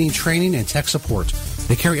industry-leading training and tech support.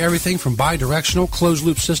 They carry everything from bi-directional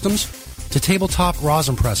closed-loop systems to tabletop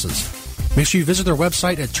rosin presses. Make sure you visit their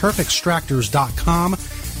website at turpextractors.com.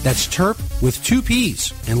 That's Turp with 2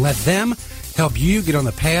 P's, and let them help you get on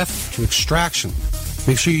the path to extraction.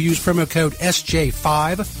 Make sure you use promo code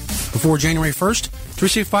SJ5 before January 1st to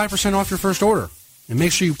receive 5% off your first order. And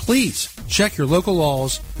make sure you please check your local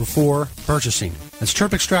laws before purchasing. That's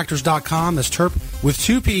turpextractors.com. That's Turp with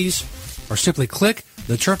 2 P's. Or simply click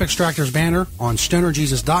the Turp Extractors banner on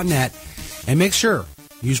stonerjesus.net and make sure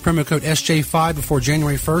you use promo code SJ5 before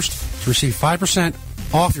January 1st to receive 5%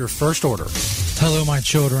 off your first order. Hello, my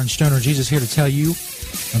children. Stoner Jesus here to tell you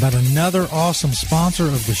about another awesome sponsor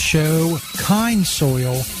of the show, Kind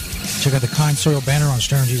Soil. Check out the Kind Soil banner on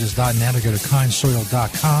stonerjesus.net or go to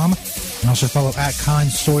kindsoil.com. And also follow at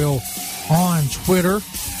Kind Soil on Twitter.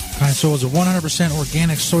 Kind Soil is a 100%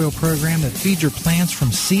 organic soil program that feeds your plants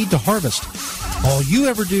from seed to harvest. All you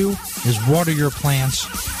ever do is water your plants.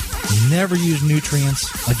 Never use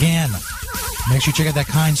nutrients again. Make sure you check out that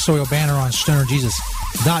Kind Soil banner on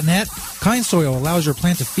stonerjesus.net. Kind Soil allows your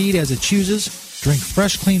plant to feed as it chooses, drink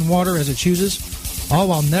fresh, clean water as it chooses, all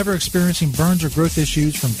while never experiencing burns or growth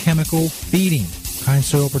issues from chemical feeding. Kind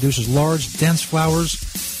Soil produces large, dense flowers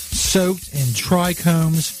soaked in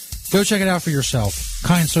trichomes. Go check it out for yourself,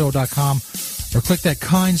 kindsoil.com, or click that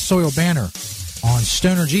Kind Soil banner on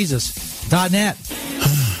stonerjesus.net.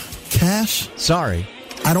 Cash? Sorry.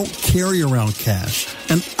 I don't carry around cash,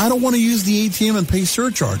 and I don't want to use the ATM and pay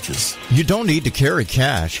surcharges. You don't need to carry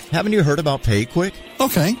cash. Haven't you heard about PayQuick?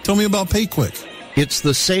 Okay, tell me about PayQuick. It's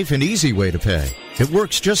the safe and easy way to pay. It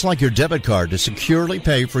works just like your debit card to securely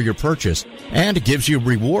pay for your purchase, and it gives you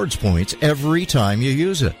rewards points every time you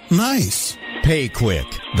use it. Nice.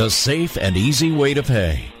 PayQuick, the safe and easy way to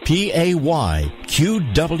pay.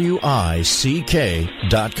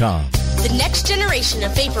 PayQwick.com. The next generation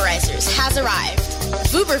of vaporizers has arrived.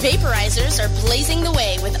 Vuber vaporizers are blazing the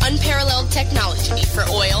way with unparalleled technology for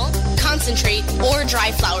oil, concentrate, or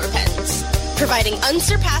dry flower pens. Providing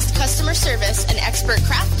unsurpassed customer service and expert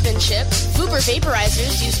craftsmanship, Vuber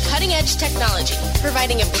vaporizers use cutting-edge technology,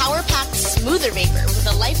 providing a power-packed, smoother vapor with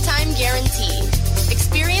a lifetime guarantee.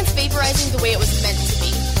 Experience vaporizing the way it was meant to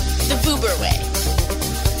be. The Vuber way.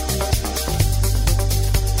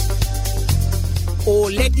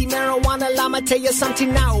 Oh, let the marijuana llama tell you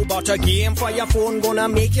something now about a game for your phone gonna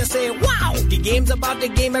make you say, wow! The game's about the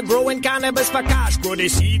game of growing cannabis for cash. Grow the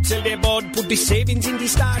seed, sell the bud, put the savings in the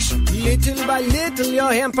stash. Little by little,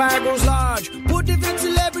 your empire grows large. Put the big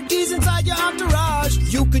celebrities inside your entourage.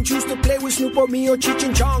 You can choose to play with Snoop or me or Cheech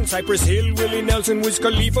and Chong, Cypress Hill, Willie Nelson, Wiz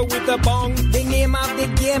Khalifa with a bong. The name of the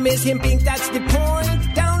game is Hemp Inc., that's the point.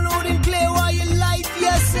 Download and play while you light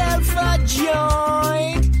yourself a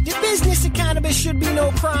joint. The business of cannabis should be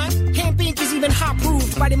no crime. Hemp Inc. is even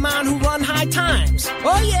hot-proofed by the man who run High Times.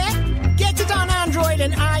 Oh yeah? Get it on Android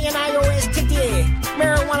and iOS today.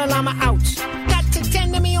 Marijuana llama out. Got to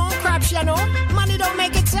tend to me own crops, you know. Money don't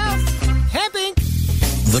make itself. Hemp Inc.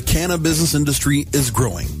 The cannabis business industry is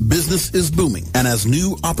growing. Business is booming. And as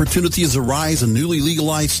new opportunities arise in newly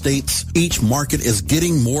legalized states, each market is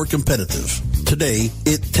getting more competitive. Today,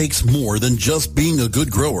 it takes more than just being a good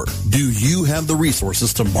grower. Do you have the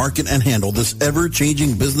resources to market and handle this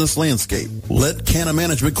ever-changing business landscape? Let Canna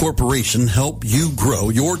Management Corporation help you grow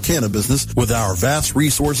your canna business with our vast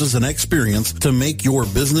resources and experience to make your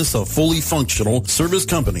business a fully functional service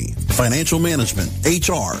company. Financial management,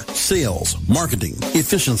 HR, sales, marketing,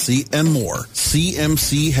 efficiency, and more.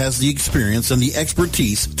 CMC has the experience and the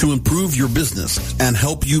expertise to improve your business and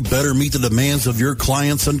help you better meet the demands of your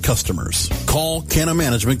clients and customers. Call Canna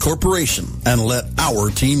Management Corporation and let our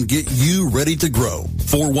team get you ready to grow.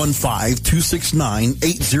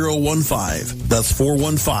 415-269-8015. That's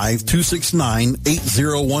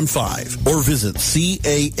 415-269-8015. Or visit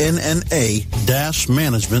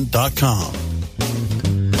canna-management.com.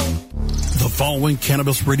 The following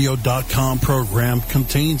CannabisRadio.com program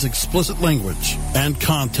contains explicit language and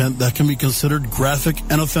content that can be considered graphic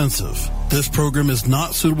and offensive. This program is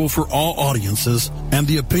not suitable for all audiences, and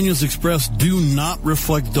the opinions expressed do not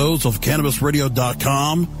reflect those of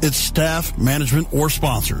CannabisRadio.com, its staff, management, or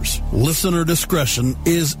sponsors. Listener discretion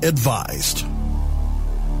is advised.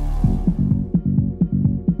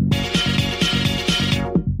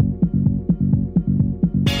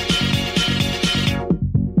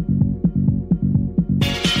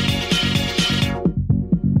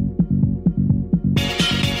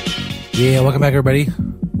 Yeah, welcome back, everybody.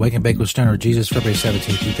 Wake and Bake with Stoner Jesus, February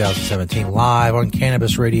 17, 2017, live on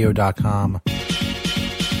CannabisRadio.com.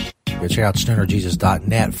 Go check out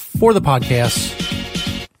stonerjesus.net for the podcast.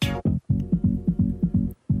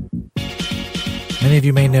 Many of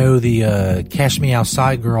you may know the Cash Me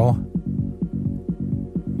Outside girl.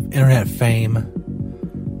 Internet fame.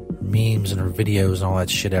 Memes and her videos and all that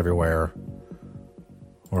shit everywhere.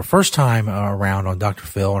 Well, first time around on Dr.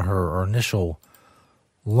 Phil and her initial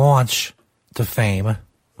launch to fame.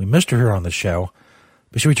 We missed her here on the show.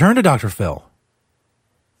 But she returned to Dr. Phil.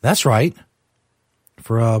 That's right.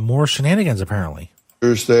 For more shenanigans, apparently.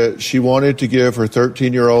 That she wanted to give her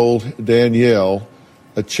 13-year-old Danielle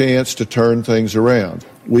a chance to turn things around.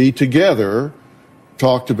 We together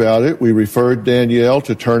talked about it. We referred Danielle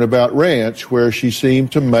to Turnabout Ranch, where she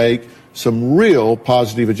seemed to make some real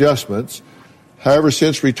positive adjustments. However,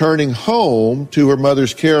 since returning home to her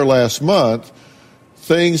mother's care last month,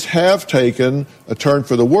 things have taken a turn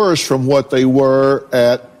for the worse from what they were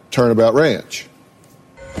at Turnabout Ranch.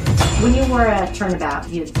 When you were at Turnabout,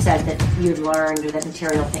 you said that you'd learned that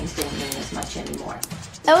material things didn't mean as much anymore.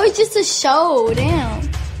 That was just a show, damn.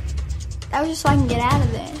 That was just so I can get out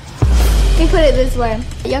of there. Let me put it this way.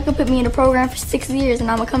 Y'all could put me in a program for 6 years and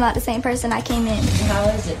I'm going to come out the same person I came in. How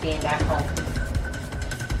is it being back home?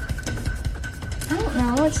 I don't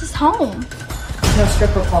know, it's just home. No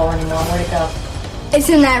stripper pole anymore, where'd it go? It's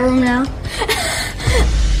in that room now.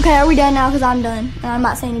 Okay, are we done now? Because I'm done. And I'm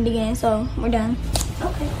not saying it again, so we're done.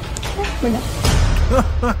 Okay. We're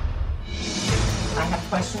done. I have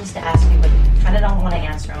questions to ask you, but you kind of don't want to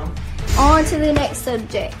answer them. On to the next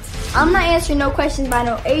subject. I'm not answering no questions by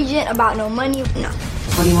no agent about no money. No.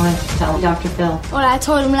 What do you want to tell Dr. Phil? What I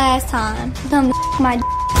told him last time. Tell him to my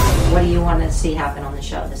What do you want to see happen on the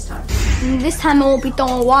show this time? This time I won't be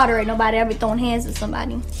throwing water at nobody. I'll be throwing hands at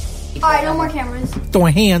somebody. All right, no more cameras.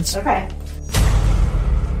 Throwing hands. Okay.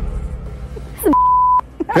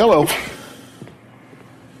 Hello.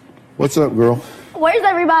 What's up, girl? Where's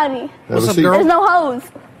everybody? What's up, girl? There's no hose.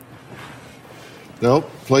 Nope,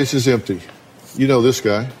 place is empty. You know this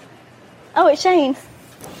guy. Oh, it's Shane's.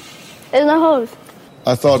 There's no hose.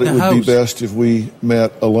 I thought There's it no would hose. be best if we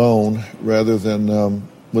met alone rather than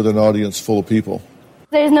with an audience full of people.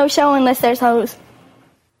 There's no show unless there's hose.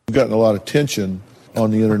 You've gotten a lot of attention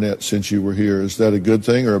on the internet since you were here. Is that a good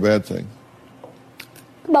thing or a bad thing?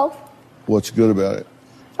 Both. What's good about it?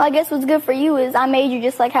 Well, I guess what's good for you is I made you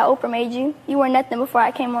just like how Oprah made you. You were nothing before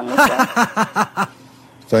I came on the show.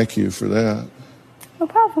 Thank you for that. No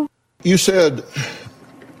problem. You said,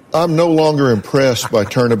 I'm no longer impressed by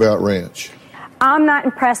Turnabout Ranch. I'm not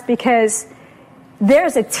impressed because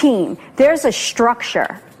there's a team, there's a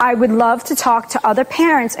structure. I would love to talk to other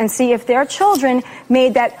parents and see if their children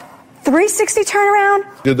made that 360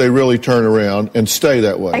 turnaround. Did they really turn around and stay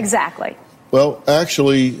that way? Exactly. Well,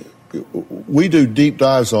 actually, we do deep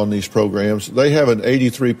dives on these programs. They have an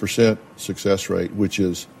 83% success rate, which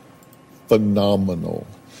is phenomenal.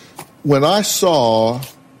 When I saw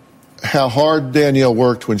how hard Danielle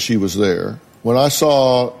worked when she was there, when I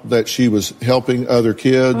saw that she was helping other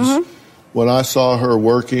kids, when I saw her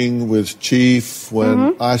working with Chief,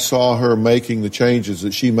 when I saw her making the changes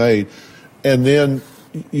that she made, and then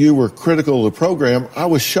you were critical of the program, I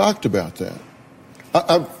was shocked about that.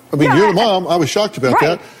 I mean, you're the mom. I was shocked about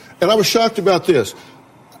that. And I was shocked about this.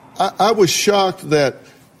 I was shocked that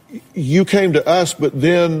you came to us, but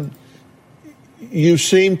then you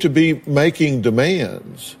seemed to be making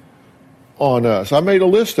demands on us. I made a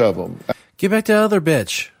list of them. Get back to the other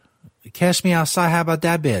bitch. Cash Me Outside. How about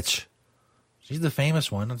that bitch? She's the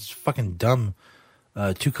famous one. That's fucking dumb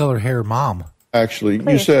two-colored hair mom. Actually,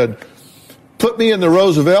 you said, put me in the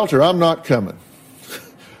Roosevelt or I'm not coming.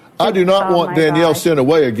 I do not want Danielle sent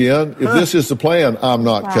away again. If this is the plan, I'm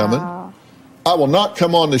not coming. I will not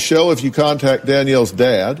come on the show if you contact Danielle's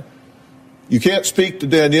dad. You can't speak to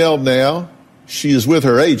Danielle now. She is with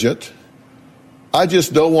her agent. I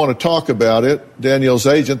just don't want to talk about it. Danielle's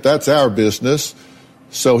agent, that's our business.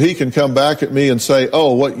 So he can come back at me and say,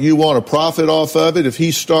 oh, what, you want to profit off of it? If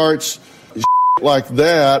he starts like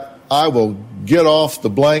that, I will get off the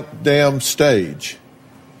blank damn stage.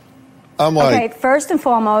 I'm like, Okay, first and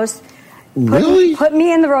foremost, really? Put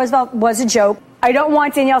me in the Roosevelt was a joke. I don't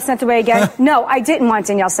want Danielle sent away again. No, I didn't want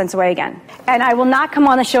Danielle sent away again. And I will not come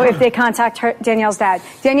on the show if they contact Danielle's dad.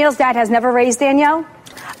 Danielle's dad has never raised Danielle.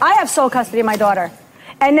 I have sole custody of my daughter.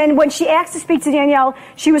 And then when she asked to speak to Danielle,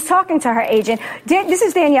 she was talking to her agent. This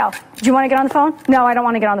is Danielle. Do you want to get on the phone? No, I don't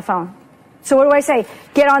want to get on the phone. So what do I say?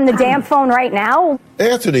 Get on the damn phone right now?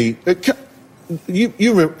 Anthony,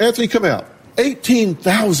 Anthony, come out.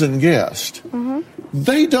 18,000 guests.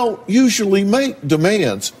 They don't usually make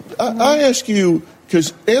demands. I ask you,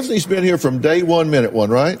 because Anthony's been here from day one, minute one,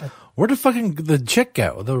 right? Where did fucking the chick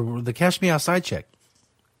go? The Cash Me Outside chick.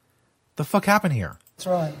 The fuck happened here? That's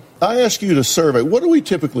right. I ask you to survey. What do we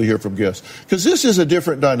typically hear from guests? Because this is a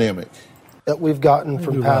different dynamic. that we've gotten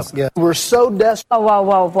from past guests. We're so desperate.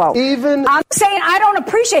 Whoa. Even I'm saying I don't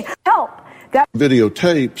appreciate help. That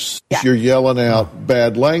videotapes, you're yelling out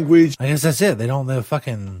bad language. I guess that's it. They don't know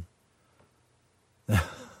fucking.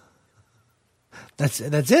 That's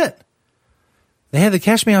it. They had the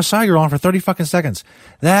Catch Me Outside girl on for 30 fucking seconds.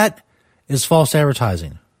 That is false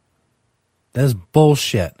advertising. That is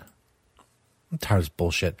bullshit. I'm tired of this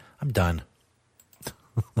bullshit. I'm done.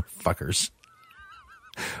 Fuckers.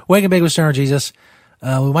 Wake and Bake with Stoner Jesus.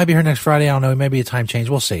 We might be here next Friday. I don't know. It may be a time change.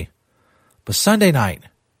 We'll see. But Sunday night,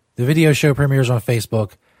 the video show premieres on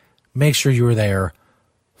Facebook. Make sure you are there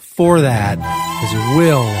for that, because it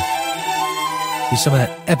will be some of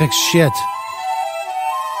that epic shit.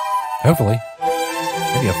 Hopefully.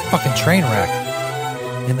 Maybe a fucking train wreck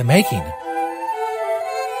in the making.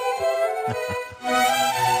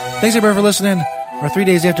 Thanks everybody for listening. Our 3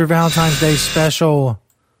 days after Valentine's Day special.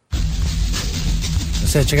 I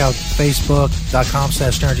said check out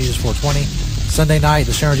facebook.com/StonerJesus420. Sunday night,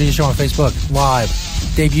 the Stoner Jesus Show on Facebook. Live.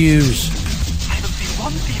 Debuts.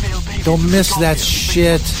 Don't miss that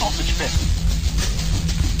shit.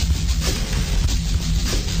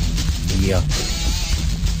 Yeah.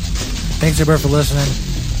 Thanks everybody for listening.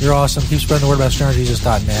 You're awesome. Keep spreading the word about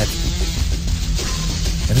StonerJesus.net.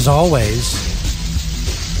 And as always,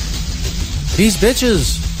 peace,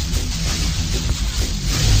 bitches.